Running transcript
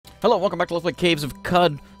Hello, welcome back to Let's Play Caves of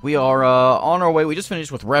Cud. We are on our way. We just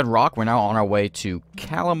finished with Red Rock. We're now on our way to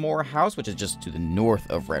Calamore House, which is just to the north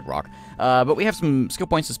of Red Rock. But we have some skill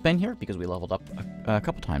points to spend here because we leveled up a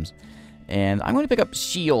couple times. And I'm going to pick up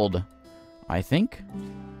Shield, I think.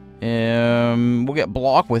 We'll get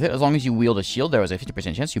block with it as long as you wield a shield. There is a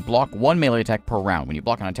 50% chance you block one melee attack per round. When you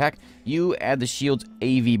block an attack, you add the shield's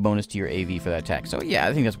AV bonus to your AV for that attack. So yeah,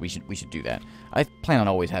 I think that's we should do that. I plan on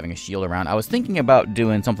always having a shield around. I was thinking about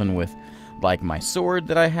doing something with like my sword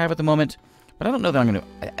that I have at the moment, but I don't know that I'm gonna.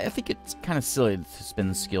 I think it's kind of silly to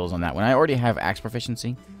spend skills on that when I already have axe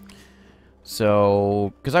proficiency.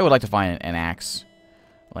 So, because I would like to find an axe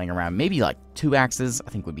laying around, maybe like 2 axes.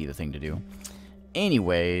 I think would be the thing to do.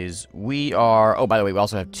 Anyways, we are... Oh, by the way, we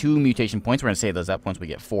also have 2 mutation points. We're going to save those up. Once we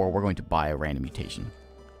get 4, we're going to buy a random mutation.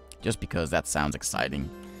 Just because that sounds exciting.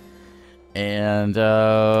 And,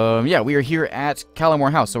 yeah, we are here at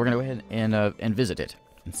Calamore House. So we're going to go ahead and visit it.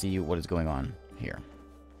 And see what is going on here.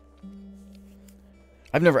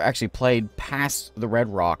 I've never actually played past the Red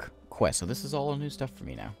Rock quest. So this is all new stuff for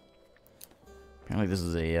me now. Apparently this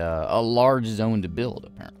is a large zone to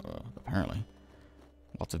build, apparently.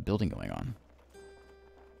 Lots of building going on.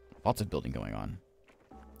 Lots of building going on.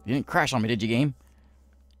 You didn't crash on me, did you, game?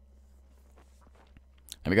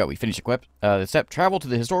 There we go. We finished the step. Travel to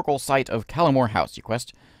the historical site of Calamore House. You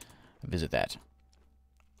quest. Visit that.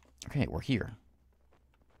 Okay, we're here.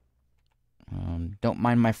 Don't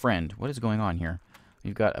mind my friend. What is going on here?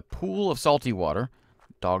 We've got a pool of salty water.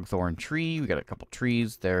 Dogthorn tree. We got a couple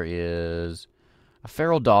trees. There is a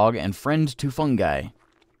feral dog and friend to fungi.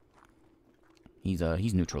 He's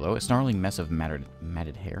neutral, though. A snarling mess of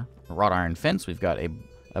matted hair. A wrought iron fence. We've got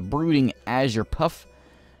a brooding azure puff.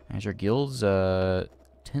 Azure gills,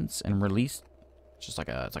 tense and release. It's like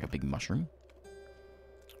a big mushroom.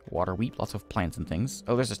 Water wheat. Lots of plants and things.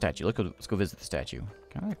 Oh, there's a statue. Let's go visit the statue.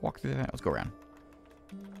 Can I, like, walk through that? Let's go around.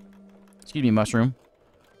 Excuse me, mushroom.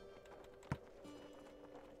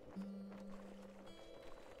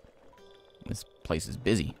 This place is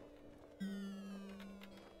busy.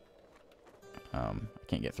 I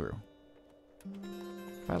can't get through.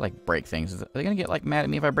 If I, like, break things, are they gonna get, like, mad at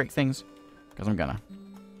me if I break things? Because I'm gonna.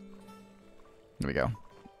 There we go.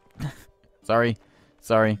 Sorry.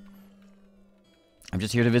 Sorry. I'm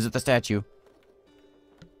just here to visit the statue.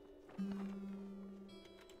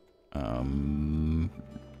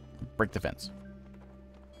 Break the fence.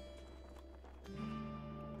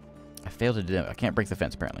 I failed to do that. I can't break the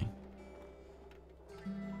fence, apparently.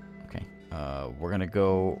 Okay. We're gonna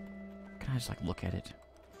go... Can I just, like, look at it?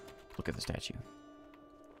 Look at the statue.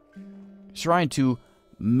 Shrine to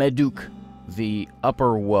Meduk, the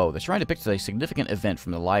Upper Woe. The shrine depicts a significant event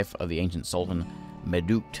from the life of the ancient Sultan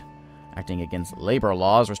Meduk. Acting against labor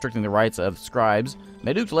laws restricting the rights of scribes,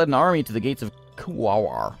 Meduk led an army to the gates of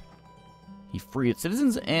Kuwawar. He freed its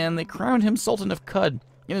citizens, and they crowned him Sultan of Cud.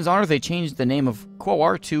 In his honor, they changed the name of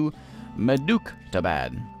Kuwawar to Meduk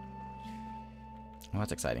Tabad. Well,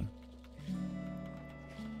 that's exciting.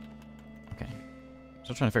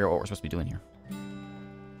 Still trying to figure out what we're supposed to be doing here.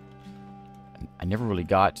 I never really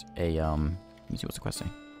got a, let me see, what's the quest say?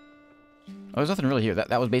 Oh, there's nothing really here.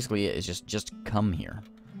 That was basically it. It's just come here.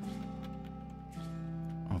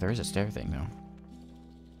 Oh, there is a stair thing, though.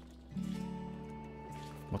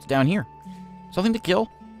 What's down here? Something to kill?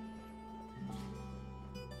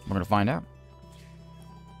 We're gonna find out.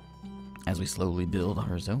 As we slowly build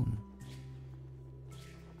our zone.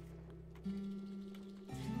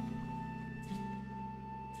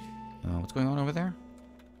 What's going on over there?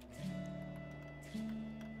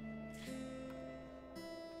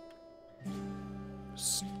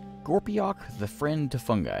 Scorpiok, the friend to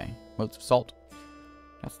fungi. What's salt?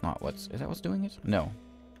 That's not what's... Is that what's doing it? No.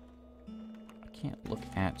 I can't look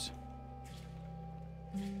at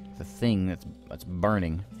the thing that's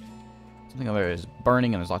burning. Something over there is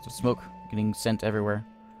burning and there's lots of smoke getting sent everywhere.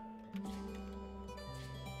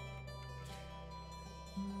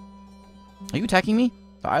 Are you attacking me?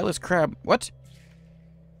 The eyeless crab. What?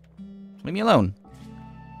 Leave me alone.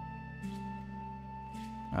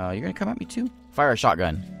 You're gonna come at me too? Fire a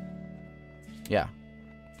shotgun. Yeah.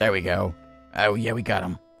 There we go. Oh, yeah, we got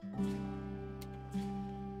him.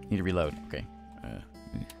 Need to reload. Okay.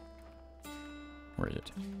 Where is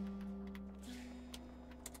it?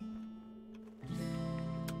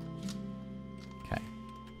 Okay.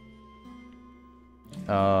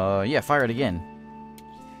 Yeah, fire it again.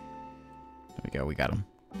 There we go, we got him.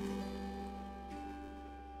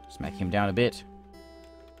 Smack him down a bit.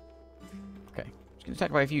 Okay. Just getting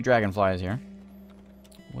attacked by a few dragonflies here.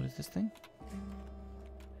 What is this thing?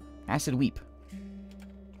 Acid Weep.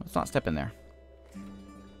 Let's not step in there.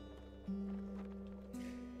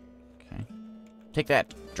 Take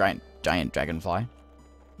that, giant dragonfly.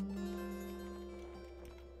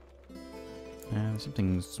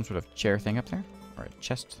 Some sort of chair thing up there, or a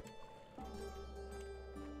chest.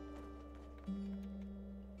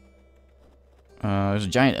 There's a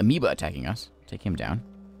giant amoeba attacking us. Take him down.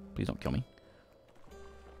 Please don't kill me.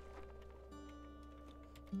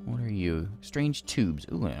 What are you? Strange tubes.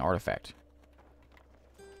 Ooh, an artifact.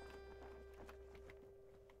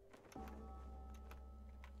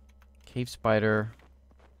 Cave spider.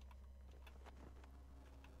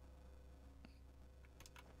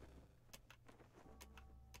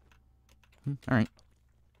 Alright.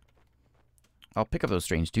 I'll pick up those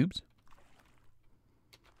strange tubes.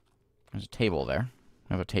 There's a table there.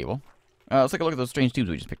 Another table. Let's take a look at those strange tubes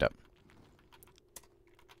we just picked up.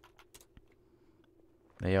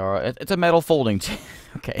 They are... It's a metal folding chair.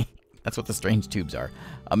 Okay. That's what the strange tubes are.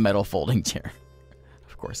 A metal folding chair.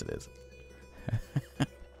 Of course it is.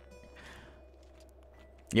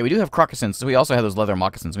 Yeah, we do have crocuses, so we also have those leather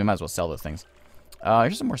moccasins. We might as well sell those things.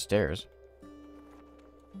 Here's some more stairs.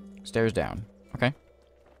 Stairs down. Okay.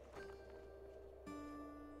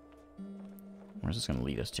 Where's this going to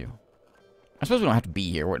lead us to? I suppose we don't have to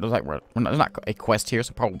be here. There's not a quest here,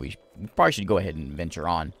 so we probably should go ahead and venture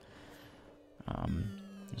on.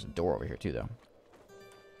 There's a door over here, too, though.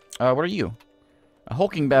 What are you? A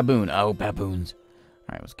hulking baboon. Oh, baboons.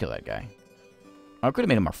 Alright, let's kill that guy. I could have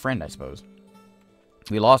made him our friend, I suppose.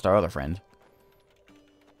 We lost our other friend.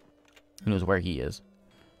 Who knows where he is?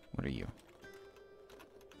 What are you?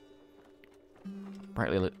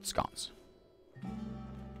 Brightly lit sconce.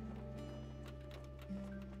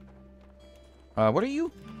 What are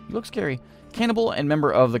you? You look scary. Cannibal and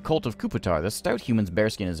member of the cult of Kuputar. The stout human's bare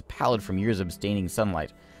skin is pallid from years of abstaining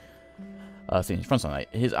sunlight. Staining from sunlight.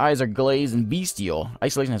 His eyes are glazed and bestial.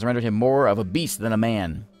 Isolation has rendered him more of a beast than a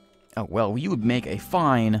man. Oh, well, you would make a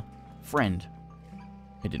fine friend.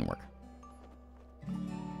 It didn't work.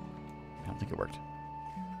 I don't think it worked.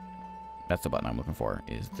 That's the button I'm looking for,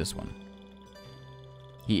 is this one.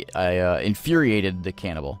 I infuriated the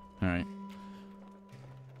cannibal. Alright.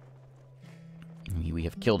 We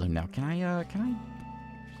have killed him now. Can I?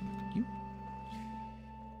 You?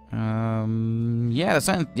 Yeah,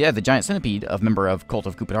 the giant centipede of member of Cult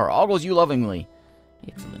of Kuputar ogles you lovingly.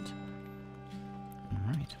 Excellent.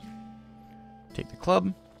 Alright. Take the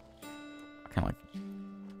club. I kind of like...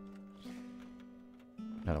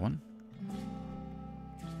 Another one.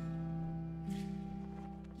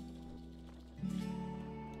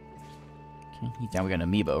 Okay, he's down. We got an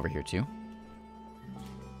amoeba over here, too.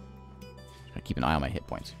 Gotta keep an eye on my hit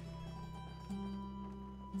points.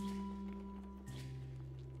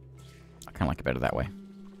 I kind of like it better that way.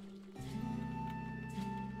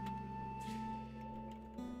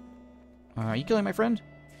 Are you killing my friend?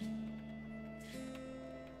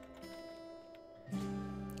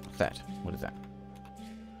 What's that? What is that?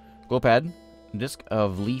 Glow pad. Disc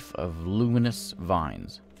of leaf of luminous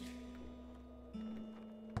vines.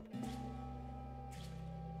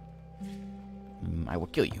 I will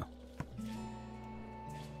kill you.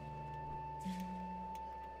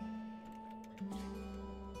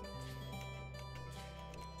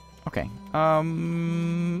 Okay.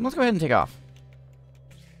 Let's go ahead and take off.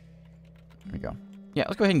 There we go. Yeah,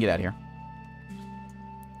 let's go ahead and get out of here.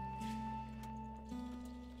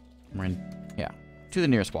 We're in, yeah, to the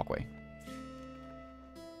nearest walkway.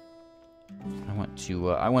 I want to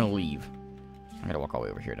leave. I gotta walk all the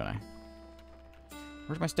way over here, don't I?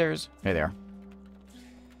 Where's my stairs? There they are.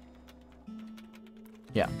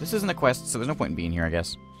 Yeah, this isn't a quest, so there's no point in being here, I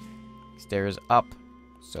guess. Stairs up.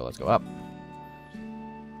 So let's go up.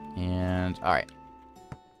 And, alright.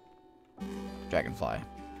 Dragonfly.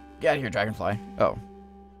 Get out of here, dragonfly. Oh.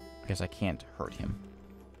 I guess I can't hurt him.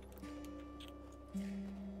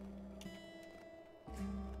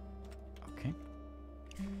 Okay.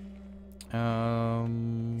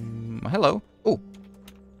 Hello. Oh.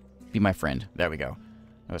 Be my friend. There we go.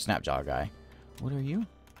 Oh, a snapjaw guy. What are you?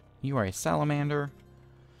 You are a salamander.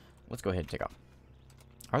 Let's go ahead and take off.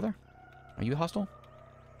 Are there? Are you hostile?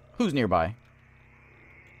 Who's nearby?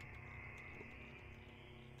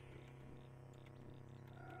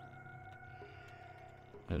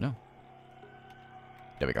 I don't know.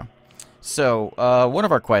 There we go. So, one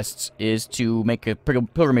of our quests is to make a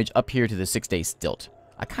pilgrimage up here to the 6-day stilt.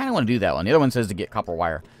 I kind of want to do that one. The other one says to get copper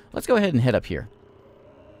wire. Let's go ahead and head up here.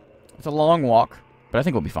 It's a long walk, but I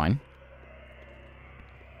think we'll be fine.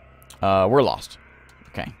 We're lost.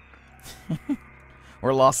 Okay.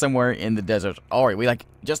 We're lost somewhere in the desert. Alright, we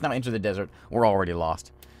just now entered the desert. We're already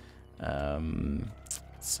lost.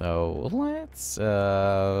 So let's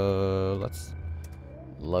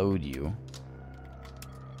load you.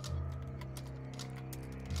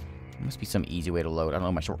 must be some easy way to load. I don't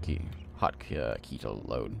know my short key. Key to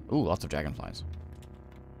load. Ooh, lots of dragonflies.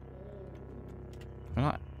 They're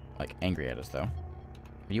not, like, angry at us, though.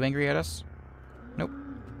 Are you angry at us? Nope.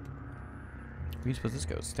 Where do you suppose this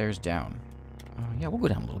goes? Stairs down. Yeah, we'll go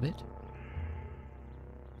down a little bit.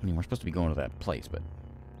 I mean, we're supposed to be going to that place, but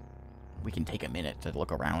we can take a minute to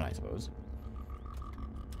look around, I suppose.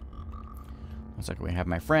 Looks like we have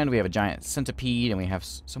my friend, we have a giant centipede, and we have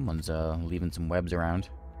someone's leaving some webs around.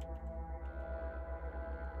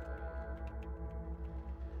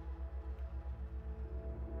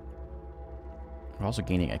 We're also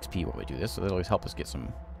gaining XP while we do this, so that'll always help us get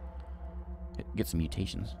some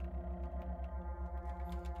mutations.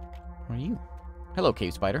 What are you? Hello,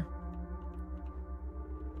 cave spider.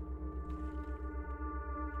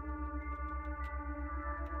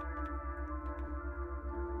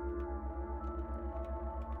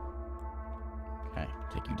 Okay,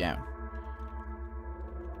 take you down.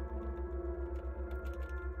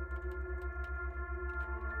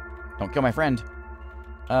 Don't kill my friend.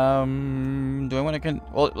 Do I want to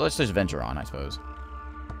well, let's just venture on, I suppose.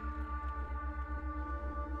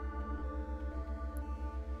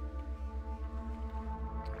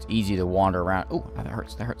 It's easy to wander around. Oh, that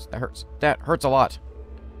hurts, that hurts, that hurts. That hurts a lot.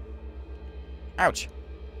 Ouch.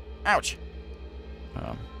 Ouch.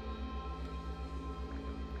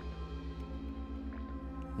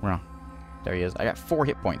 Well, there he is. I got 4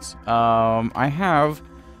 hit points. I have...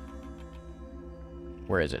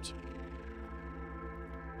 Where is it?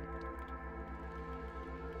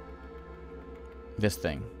 This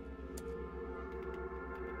thing.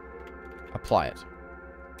 Apply it.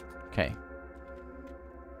 Okay.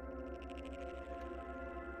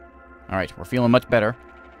 Alright, we're feeling much better.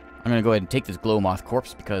 I'm gonna go ahead and take this glow moth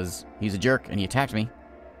corpse because he's a jerk and he attacked me.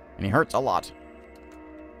 And he hurts a lot.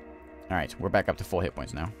 Alright, we're back up to full hit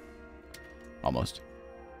points now. Almost.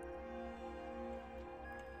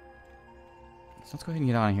 So let's go ahead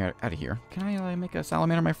and get out of here. Can I make a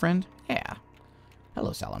salamander my friend? Yeah.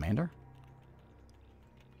 Hello, salamander.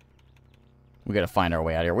 We gotta find our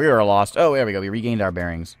way out of here. We were lost. Oh, there we go. We regained our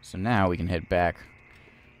bearings. So now we can head back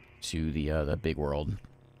to the big world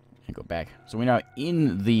and go back. So we're now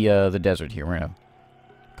in the desert here. We're in a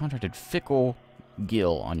contracted fickle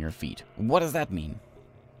gill on your feet. What does that mean?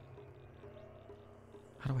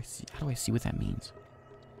 How do I see what that means?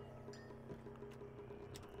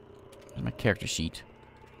 There's my character sheet.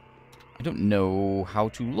 I don't know how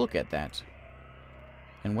to look at that.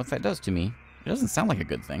 And what that does to me. It doesn't sound like a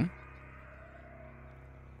good thing.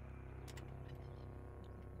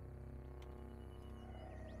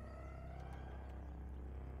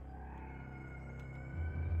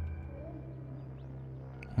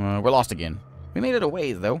 We're lost again. We made it a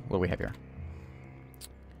ways, though. What do we have here?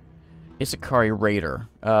 Isakari Raider.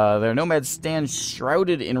 Their nomad stands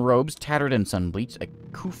shrouded in robes, tattered and sun-bleached, a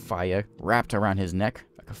kufaya wrapped around his neck,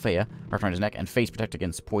 and face protected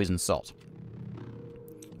against poison salt.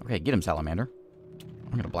 Okay, get him, salamander.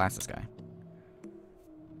 I'm gonna blast this guy.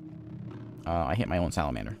 I hit my own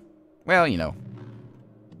salamander. Well, you know,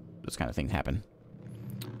 those kind of things happen.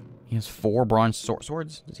 He has 4 bronze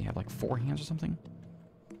swords. Does he have like 4 hands or something?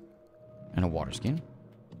 And a water skin.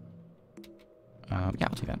 Yeah,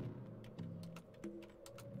 I'll take that.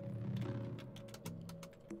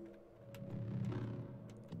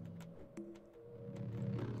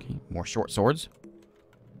 Okay, more short swords.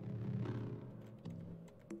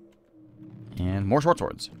 And more short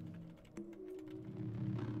swords.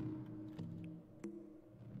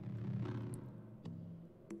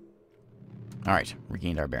 Alright,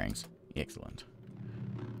 regained our bearings. Excellent.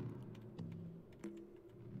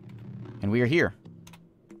 And we are here.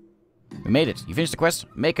 We made it. You finished the quest.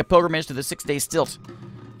 Make a pilgrimage to the 6-day stilt.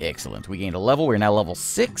 Excellent. We gained a level. We're now level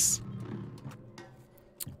 6.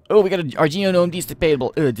 Oh, we got our genome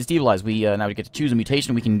destabilized. We now we get to choose a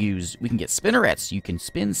mutation. We can get spinnerets. You can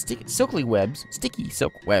spin sticky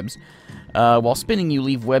silk webs. While spinning, you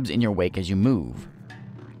leave webs in your wake as you move.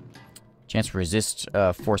 Chance to resist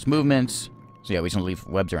forced movement. So yeah, we just want to leave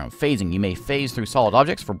webs around. Phasing. You may phase through solid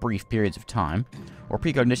objects for brief periods of time. Or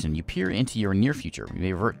precognition. You peer into your near future. You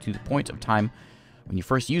may revert to the point of time when you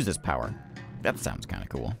first use this power. That sounds kind of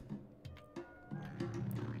cool.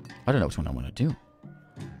 I don't know which one I want to do.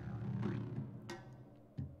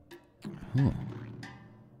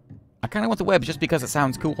 I kind of want the webs just because it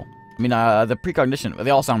sounds cool. I mean, the precognition,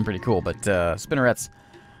 they all sound pretty cool, but spinnerets,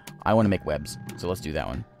 I want to make webs. So let's do that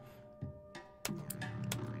one.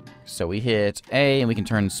 So we hit A, and we can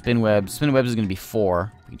turn spin webs. Spin webs is going to be 4.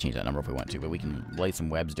 We can change that number if we want to, but we can lay some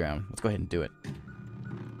webs down. Let's go ahead and do it. There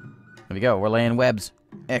we go. We're laying webs.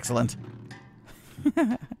 Excellent.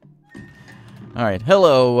 Alright,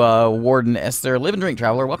 hello, Warden Esther. Live and drink,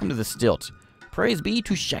 traveler. Welcome to the Stilt. Praise be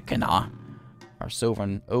to Shekinah, our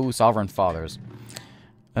sovereign, sovereign fathers.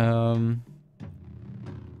 I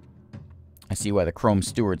see why the Chrome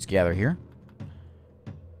Stewards gather here.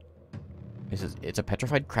 It's a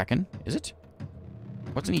petrified kraken, is it?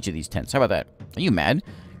 What's in each of these tents? How about that? Are you mad?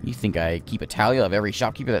 You think I keep a tally of every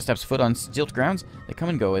shopkeeper that steps foot on Stilt grounds? They come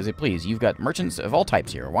and go as they please. You've got merchants of all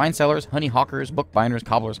types here. Wine sellers, honey hawkers, bookbinders,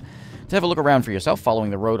 cobblers. To have a look around for yourself, following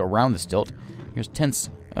the road around the Stilt. Here's tents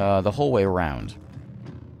the whole way around.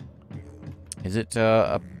 Is it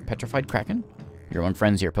a petrified kraken? You're among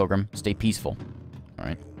friends here, pilgrim. Stay peaceful.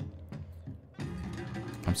 Alright.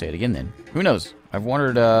 I'm saying it again then. Who knows? I've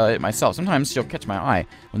wondered it myself. Sometimes she'll catch my eye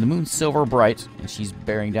when the moon's silver bright and she's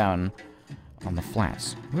bearing down on the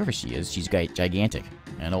flats. Whoever she is, she's gigantic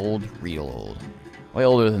and old, real old. Way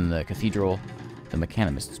older than the cathedral the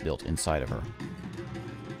mechanimists built inside of her.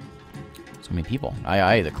 So many people.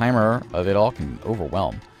 Aye, the clamor of it all can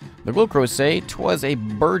overwhelm. The Glowcrows say 'twas a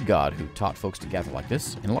bird god who taught folks to gather like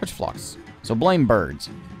this in large flocks. So blame birds.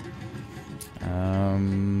 Okay.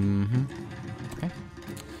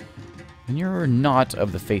 And you're not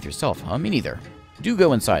of the faith yourself, huh? Me neither. Do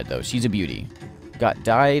go inside, though. She's a beauty. Got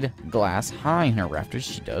dyed glass high in her rafters,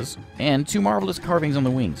 she does, and 2 marvelous carvings on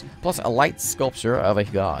the wings, plus a light sculpture of a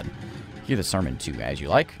god. Hear the sermon, too, as you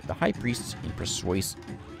like. The high priest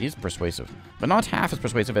is persuasive, but not half as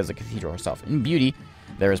persuasive as the cathedral herself. In beauty,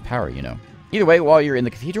 there is power, you know. Either way, while you're in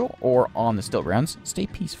the cathedral or on the Stilt grounds, stay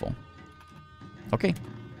peaceful. Okay.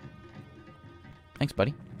 Thanks,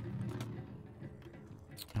 buddy.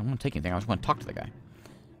 I don't want to take anything. I just want to talk to the guy.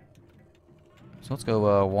 So let's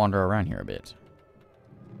go wander around here a bit.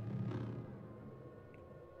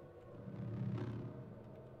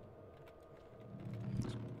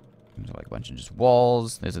 There's like a bunch of just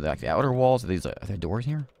walls. There's like the outer walls. Are there doors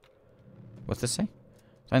here? What's this say?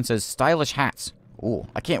 Sign says stylish hats. Ooh,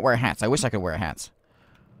 I can't wear hats. I wish I could wear hats.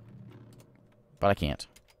 But I can't.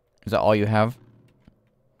 Is that all you have?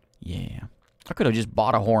 Yeah. I could have just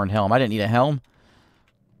bought a horned helm. I didn't need a helm.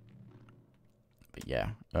 But yeah.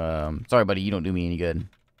 Sorry, buddy. You don't do me any good.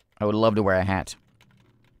 I would love to wear a hat.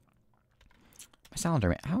 My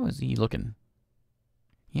salamander, how is he looking?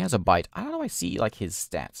 He has a bite. I don't know. I see, like, his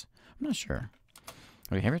stats. I'm not sure. What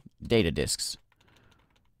do we have here? Data discs.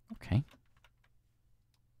 Okay.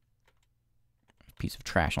 Piece of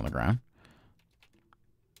trash on the ground.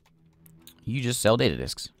 You just sell data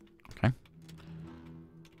discs. Okay.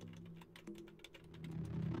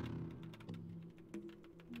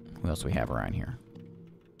 What else do we have around here?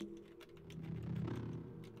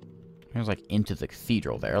 There's like into the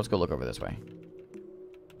cathedral there. Let's go look over this way.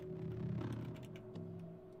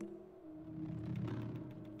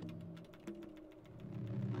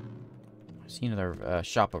 I see another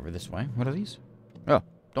shop over this way. What are these? Oh,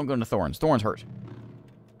 don't go into thorns. Thorns hurt.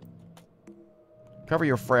 Cover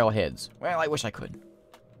your frail heads. Well, I wish I could.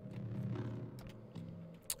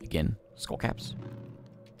 Again, skull caps.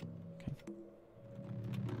 Okay.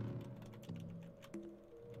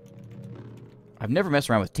 I've never messed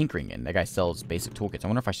around with tinkering, and that guy sells basic toolkits. I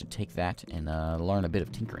wonder if I should take that and learn a bit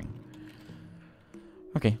of tinkering.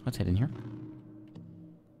 Okay, let's head in here.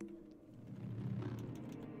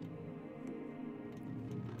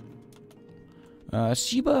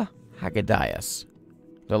 Sheba Haggadayas,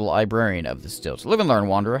 the librarian of the Stilt. Live and learn,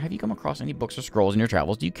 wanderer. Have you come across any books or scrolls in your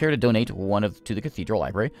travels? Do you care to donate one to the cathedral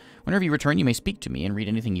library? Whenever you return, you may speak to me and read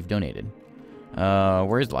anything you've donated.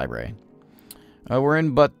 Where is the library? We're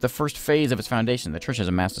in but the first phase of its foundation. The church has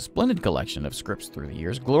amassed a splendid collection of scripts through the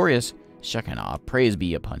years. Glorious Shekinah, praise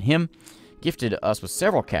be upon him, gifted us with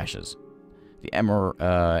several caches. The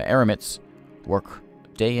eremites work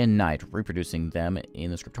day and night, reproducing them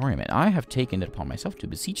in the scriptorium, and I have taken it upon myself to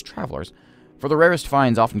beseech travelers, for the rarest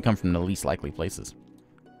finds often come from the least likely places.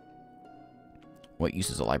 What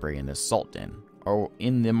use is a library in this salt den? Or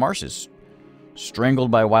in the marshes,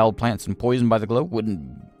 strangled by wild plants and poisoned by the glow?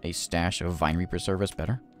 Wouldn't a stash of vine reaper serve us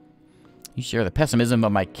better? You share the pessimism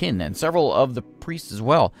of my kin, and several of the priests as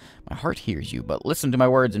well. My heart hears you, but listen to my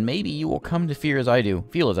words, and maybe you will come to feel as I do.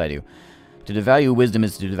 To devalue wisdom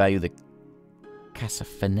is to devalue the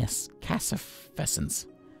cassifescence.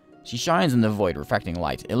 She shines in the void, refracting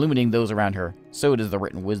light, illuminating those around her. So does the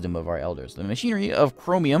written wisdom of our elders. The machinery of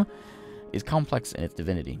chromium is complex in its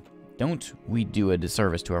divinity. Don't we do a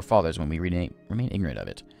disservice to our fathers when we remain ignorant of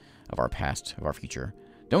it, of our past, of our future?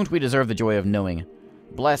 Don't we deserve the joy of knowing?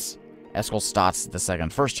 Bless Eskel Stotz II,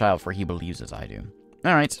 first child, for he believes as I do.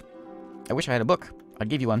 Alright. I wish I had a book. I'd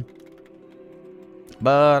give you one.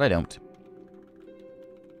 But I don't.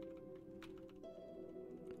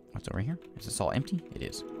 What's over here? Is this all empty? It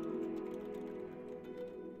is.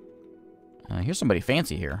 Here's somebody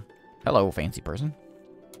fancy here. Hello, fancy person.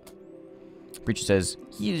 Preacher says,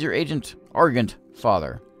 he is your agent, Argent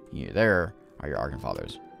Father. There are your Argent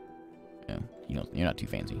Fathers. Yeah, you're not too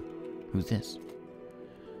fancy. Who's this?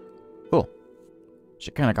 Oh.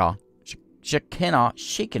 Shekinah. Shekinah.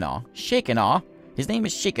 His name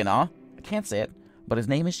is Shekinah. I can't say it, but his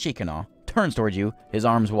name is Shekinah. Turns towards you, his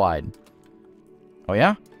arms wide. Oh,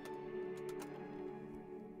 yeah?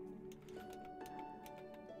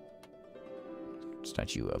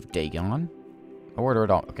 Statue of Dagon. A word or a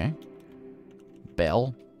dog. Okay.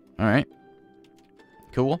 Bell. Alright.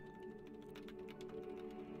 Cool.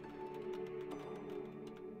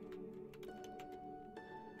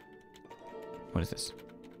 What is this?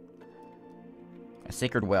 A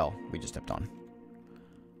sacred well we just stepped on.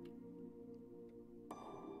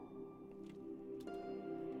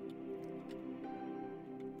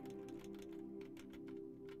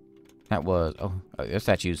 That was... Oh, there's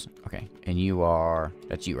statues. Okay. And you are...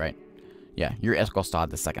 That's you, right? Yeah, you're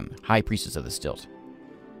Esquelstad II, High Priestess of the Stilt.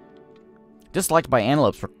 Disliked by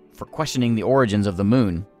antelopes for questioning the origins of the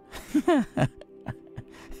moon.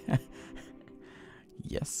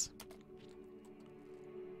 Yes.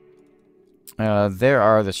 There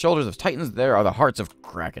are the shoulders of titans. There are the hearts of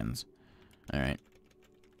krakens. Alright.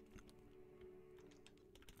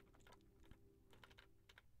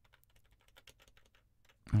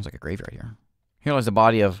 There's like a graveyard here. Here lies the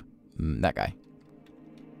body of that guy.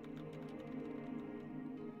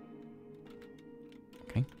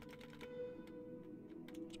 Okay.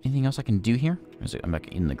 Anything else I can do here? I'm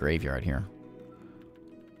like in the graveyard here.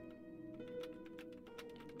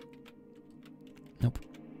 Nope.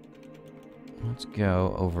 Let's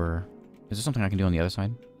go over... Is there something I can do on the other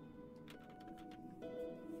side?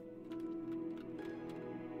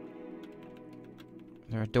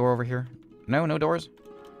 Is there a door over here? No, no doors?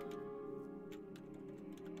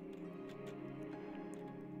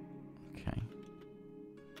 Okay.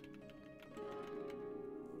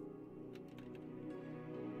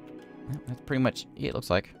 Well, that's pretty much it, it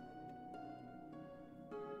looks like.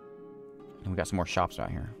 And we got some more shops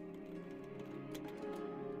out here.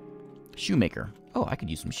 Shoemaker. Oh, I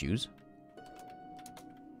could use some shoes.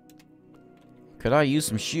 Could I use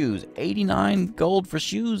some shoes? 89 gold for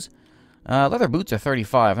shoes? Leather boots are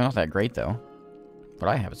 35. They're not that great, though. What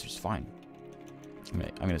I have is just fine.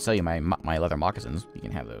 I'm gonna sell you my leather moccasins. You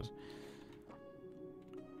can have those.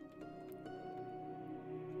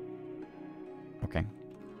 Okay.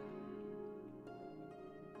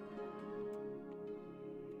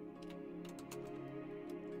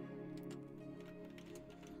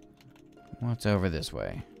 What's over this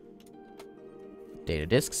way? Data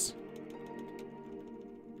discs.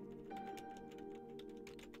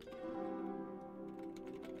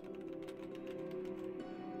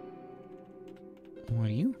 What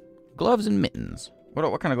are you? Gloves and mittens.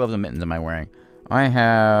 What kind of gloves and mittens am I wearing? I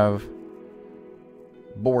have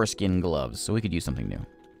boar skin gloves, so we could use something new.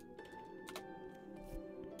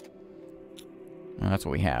 Well, that's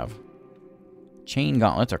what we have. Chain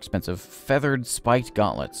gauntlets are expensive. Feathered spiked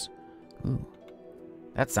gauntlets. Ooh.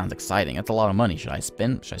 That sounds exciting. That's a lot of money. Should I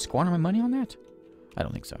squander my money on that? I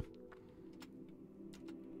don't think so.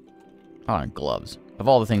 Oh, and gloves. Of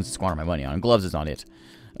all the things to squander my money on, gloves is not it.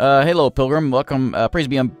 Hello, pilgrim. Welcome. Praise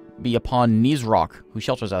be upon Nizrock, who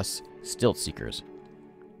shelters us, stilt seekers.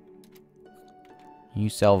 You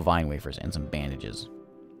sell vine wafers and some bandages.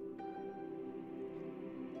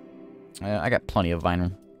 I got plenty of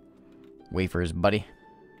vine wafers, buddy.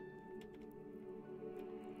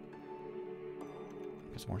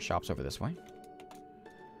 Got some more shops over this way.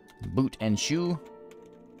 Boot and shoe.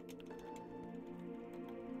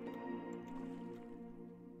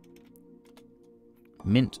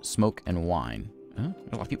 Mint, smoke, and wine. There's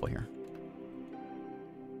a lot of people here.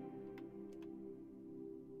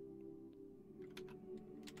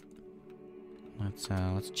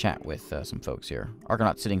 Let's chat with some folks here.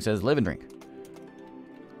 Argonaut Sitting says, live and drink.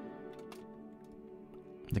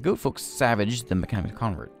 The goat folk savage, the mechanic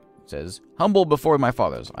convert, says, humble before my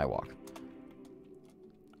fathers I walk.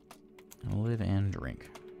 Live and drink.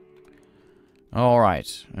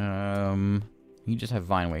 Alright. You just have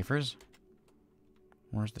vine wafers.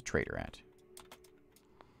 Where's the trader at?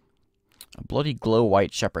 A bloody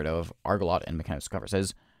glow-white shepherd of Argolot and Mechanic's cover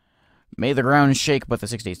says, may the ground shake, but the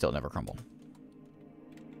 6 days still never crumble.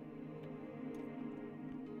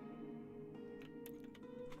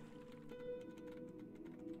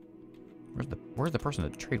 Where's the person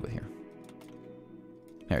to trade with here?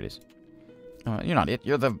 There it is. You're not it.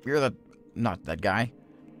 You're the not that guy.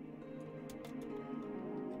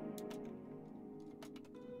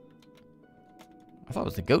 I thought it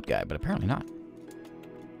was the goat guy, but apparently not.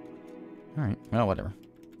 Alright, well, whatever.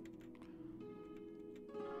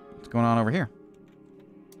 What's going on over here?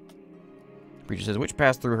 Preacher says, which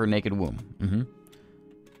passed through her naked womb? Mm-hmm.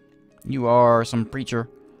 You are some preacher.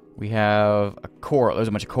 We have a choral. There's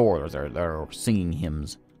a bunch of chorals that are singing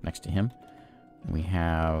hymns next to him. We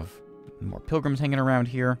have more pilgrims hanging around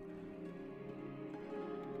here.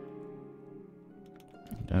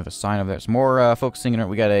 Don't have a sign over there. Some more folks singing.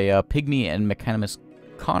 We got a pygmy and mechanimous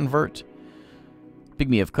convert.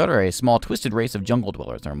 Pygmy of Cut are a small twisted race of jungle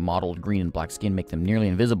dwellers. Their mottled green and black skin make them nearly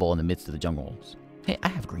invisible in the midst of the jungles. Hey, I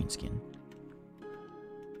have green skin.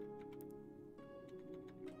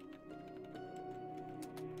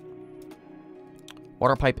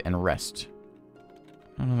 Water pipe and rest.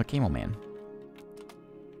 I don't know, the camel man.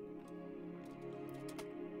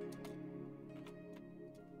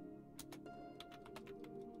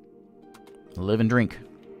 Live and drink.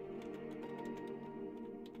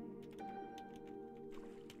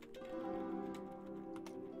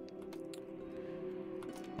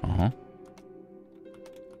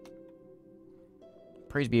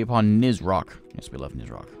 Praise be upon Nizrock. Yes, we love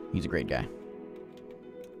Nizrock. He's a great guy.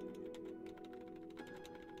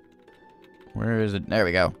 Where is it? There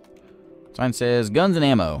we go. Sign says guns and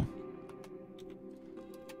ammo.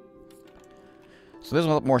 So there's a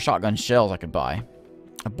lot more shotgun shells I could buy.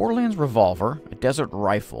 A Borderlands revolver, a desert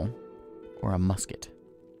rifle, or a musket.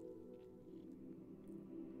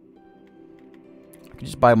 I could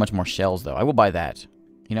just buy a bunch more shells, though. I will buy that.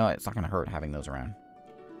 You know, it's not going to hurt having those around.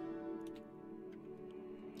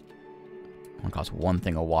 One costs one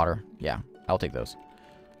thing of water. Yeah, I'll take those.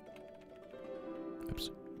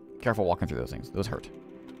 Oops. Careful walking through those things. Those hurt.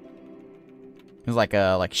 It's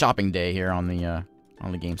like shopping day here on the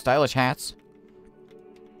game. Stylish hats,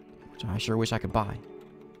 which I sure wish I could buy.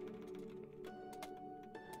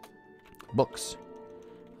 Books.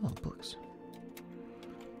 Oh, books.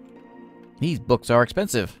 These books are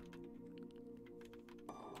expensive.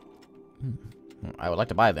 I would like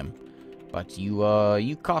to buy them, but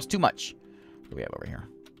you cost too much. What do we have over here?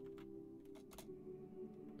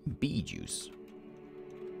 Bee juice.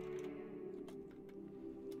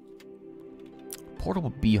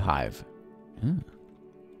 Portable beehive.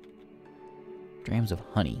 Drams of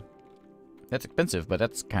honey. That's expensive, but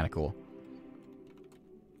that's kind of cool.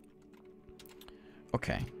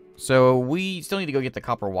 Okay, so we still need to go get the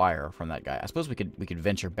copper wire from that guy. I suppose we could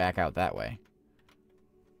venture back out that way.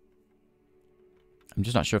 I'm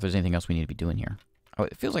just not sure if there's anything else we need to be doing here. Oh,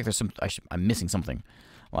 it feels like there's some. I'm missing something.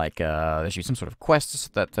 Like there should be some sort of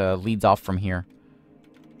quest that leads off from here.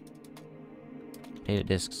 Data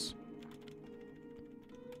discs.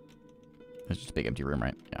 There's just a big empty room,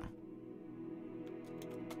 right? Yeah.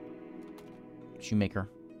 Shoemaker.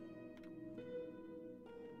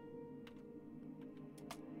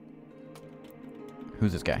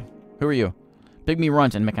 Who's this guy? Who are you? Pygmy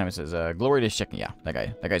Runt and Mechanimous says, Glorious Chicken. Yeah, that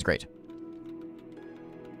guy. That guy's great.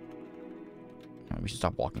 We should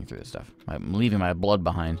stop walking through this stuff. I'm leaving my blood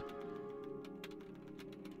behind.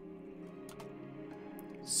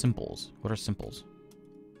 Simples. What are simples?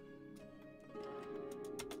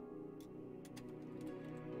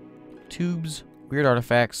 Tubes, weird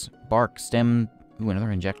artifacts, bark, stem. Ooh,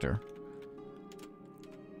 another injector.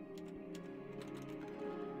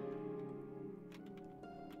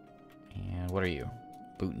 And what are you?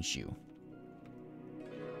 Boot and shoe.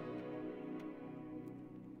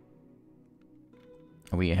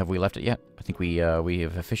 Have we left it yet? I think we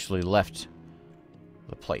have officially left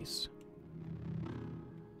the place.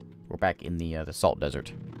 We're back in the salt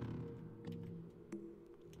desert.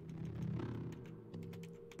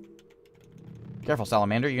 Careful,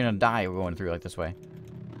 salamander. You're gonna die going through like this way.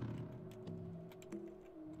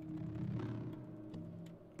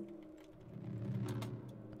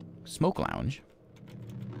 Smoke lounge.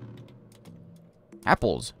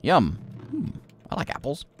 Apples. Yum. I like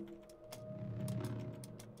apples.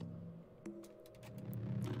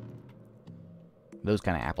 Those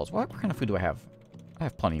kind of apples. What kind of food do I have? I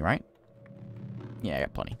have plenty, right? Yeah, I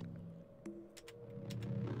got plenty.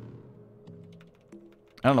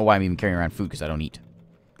 I don't know why I'm even carrying around food, because I don't eat.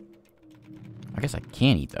 I guess I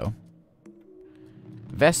can eat, though.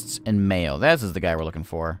 Vests and mail. That is the guy we're looking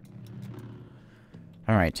for.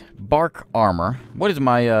 Alright. Bark armor. What is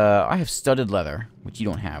my, I have studded leather, which you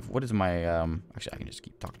don't have. What is my, actually, I can just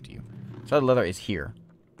keep talking to you. Studded leather is here.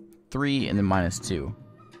 3 and then -2.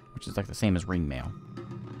 Which is like the same as ring mail.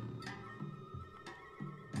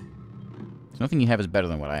 So nothing you have is better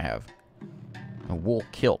than what I have. A wool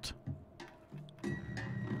kilt.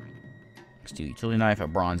 Steel utility knife, a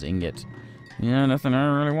bronze ingot. Yeah, nothing I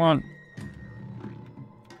really want.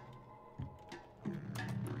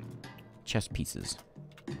 Chess pieces.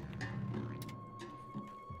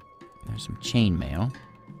 There's some chainmail.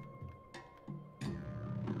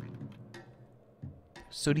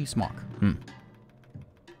 Sooty smock. I'm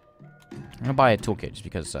gonna buy a toolkit just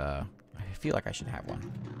because I feel like I should have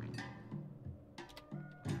one.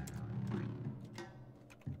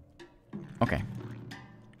 Okay.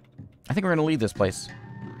 I think we're gonna leave this place.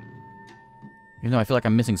 Even though I feel like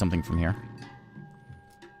I'm missing something from here.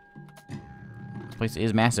 This place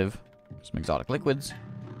is massive. Some exotic liquids.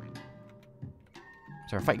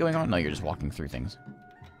 Is there a fight going on? No, you're just walking through things.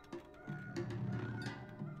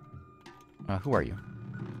 Who are you?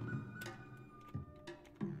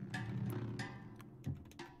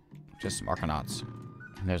 Just some Arcanauts.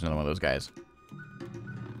 And there's another one of those guys.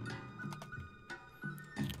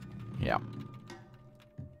 Yeah.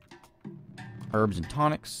 Herbs and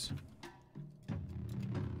tonics.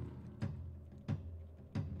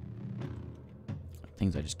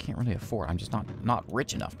 Things I just can't really afford. I'm just not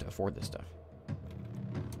rich enough to afford this stuff.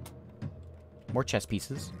 More chest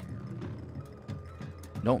pieces.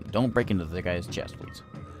 Don't break into the guy's chest, please.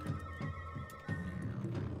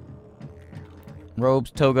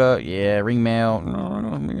 Robes, toga, yeah, ring mail. No, I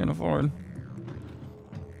don't think I can afford.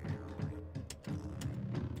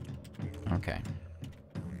 Okay.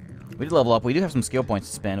 We did level up. We do have some skill points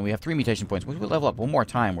to spend. We have 3 mutation points. We level up one more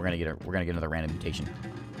time. We're gonna get another random mutation.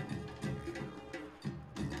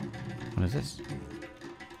 What is this?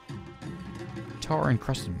 Tar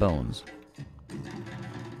encrusted bones.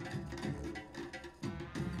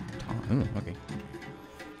 Ooh, okay.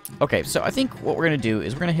 Okay, so I think what we're going to do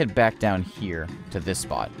is we're going to head back down here to this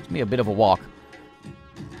spot. It's going to be a bit of a walk. I'm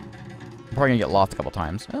probably going to get lost a couple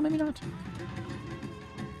times. Oh, maybe not.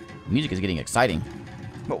 The music is getting exciting.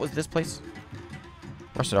 What was this place?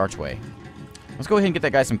 Rusted Archway. Let's go ahead and get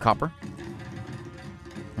that guy some copper.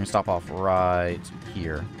 We're going to stop off right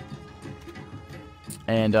here.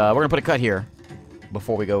 And we're going to put a cut here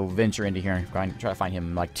before we go venture into here and try to find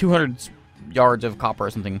him like 200 yards of copper or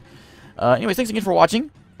something. Anyways, thanks again for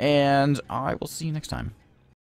watching, and I will see you next time.